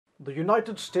The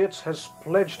United States has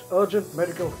pledged urgent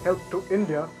medical help to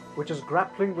India, which is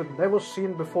grappling with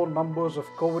never-seen-before numbers of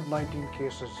COVID-19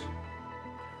 cases.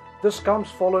 This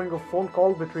comes following a phone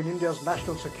call between India's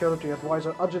National Security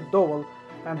Advisor Ajit Doval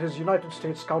and his United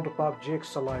States counterpart Jake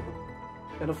Sullivan.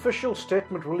 An official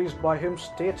statement released by him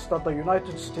states that the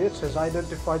United States has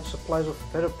identified supplies of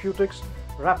therapeutics,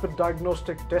 rapid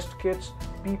diagnostic test kits,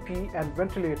 PP and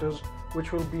ventilators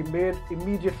which will be made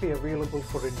immediately available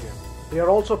for India. They are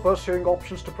also pursuing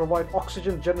options to provide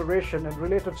oxygen generation and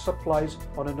related supplies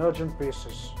on an urgent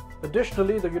basis.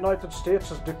 Additionally, the United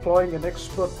States is deploying an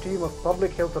expert team of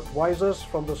public health advisors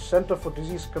from the Center for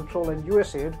Disease Control and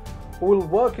USAID who will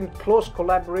work in close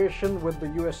collaboration with the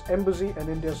US Embassy and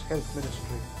India's Health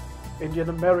Ministry.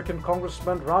 Indian-American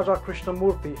Congressman Raja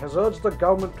Krishnamurthy has urged the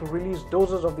government to release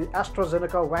doses of the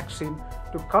AstraZeneca vaccine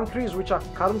to countries which are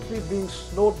currently being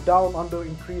snowed down under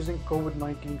increasing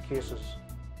COVID-19 cases.